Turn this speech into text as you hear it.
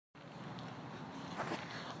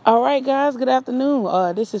All right, guys. Good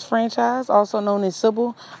afternoon. This is Franchise, also known as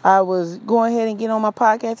Sybil. I was going ahead and get on my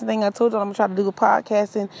podcasting thing. I told you I'm gonna try to do a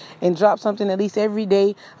podcasting and drop something at least every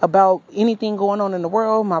day about anything going on in the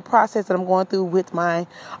world. My process that I'm going through with my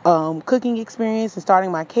cooking experience and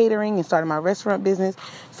starting my catering and starting my restaurant business.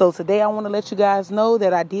 So today I want to let you guys know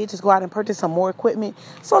that I did just go out and purchase some more equipment.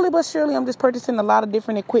 Slowly but surely, I'm just purchasing a lot of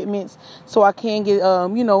different equipments so I can get a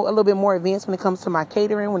little bit more advanced when it comes to my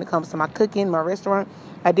catering, when it comes to my cooking, my restaurant.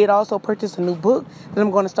 I did also purchase a new book that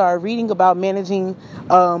I'm going to start reading about managing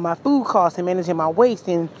my food costs and managing my waste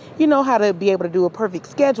and, how to be able to do a perfect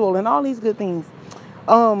schedule and all these good things.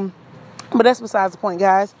 But that's besides the point,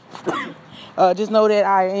 guys. Just know that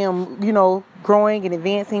I am, growing and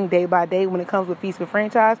advancing day by day when it comes with Feast with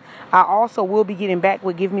Franchise. I also will be getting back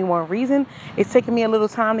with Give Me One Reason. It's taking me a little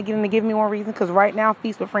time to get into Give Me One Reason because right now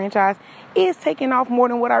Feast with Franchise is taking off more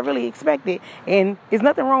than what I really expected. And there's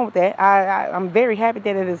nothing wrong with that. I'm very happy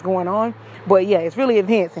that it is going on. But yeah, it's really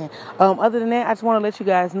advancing. Other than that, I just want to let you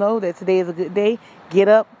guys know that today is a good day. Get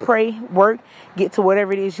up, pray, work, get to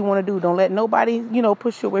whatever it is you want to do. Don't let nobody,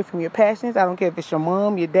 push you away from your passions. I don't care if it's your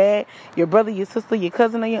mom, your dad, your brother, your sister, your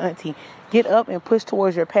cousin, or your auntie. Get up and push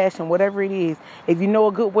towards your passion, whatever it is. If you know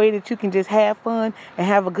a good way that you can just have fun and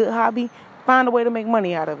have a good hobby, find a way to make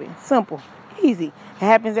money out of it. Simple, easy. It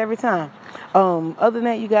happens every time. Other than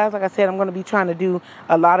that, you guys, like I said, I'm going to be trying to do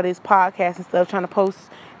a lot of this podcast and stuff, trying to post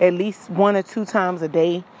at least 1 or 2 times a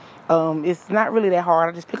day. It's not really that hard.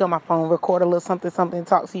 I just pick up my phone, record a little something,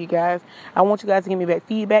 talk to you guys. I want you guys to give me back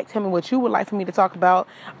feedback. Tell me what you would like for me to talk about,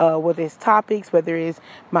 whether it's topics, whether it's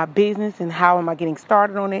my business and how am I getting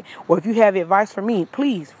started on it. Or if you have advice for me,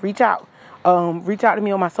 please reach out. Reach out to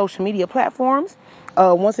me on my social media platforms.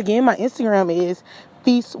 Once again, my Instagram is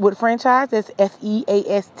Feast with Franchise. That's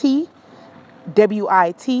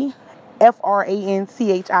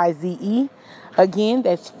FeastWitFranchize. Again,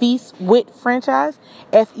 that's Feast with Franchise,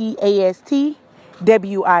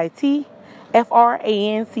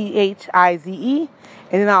 FeastWitFranchize.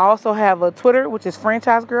 And then I also have a Twitter, which is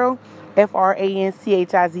Franchise Girl,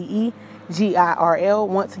 FranchizeGirl.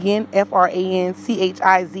 Once again,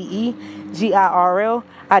 FranchizeGirl.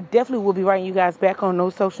 I definitely will be writing you guys back on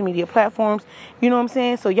those social media platforms. You know what I'm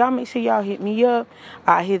saying? So y'all make sure y'all hit me up.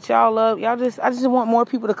 I hit y'all up. I just want more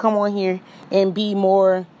people to come on here and be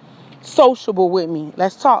more sociable with me.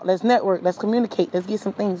 Let's talk, let's network, let's communicate, let's get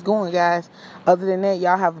some things going, guys. Other than that,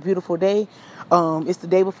 y'all have a beautiful day. It's the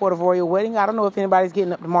day before the royal wedding. I don't know if anybody's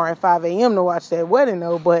getting up tomorrow at 5 a.m. to watch that wedding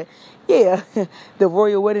though, but yeah, the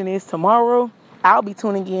royal wedding is tomorrow. I'll be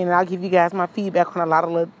tuning in and I'll give you guys my feedback on a lot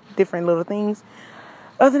of different little things.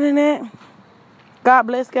 Other than that, God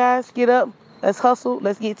bless, guys. Get up, let's hustle,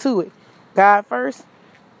 let's get to it. God first,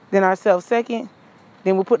 then ourselves second.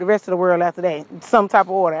 Then we'll put the rest of the world after that. Some type of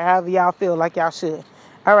order, however y'all feel like y'all should.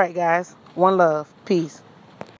 All right, guys. One love. Peace.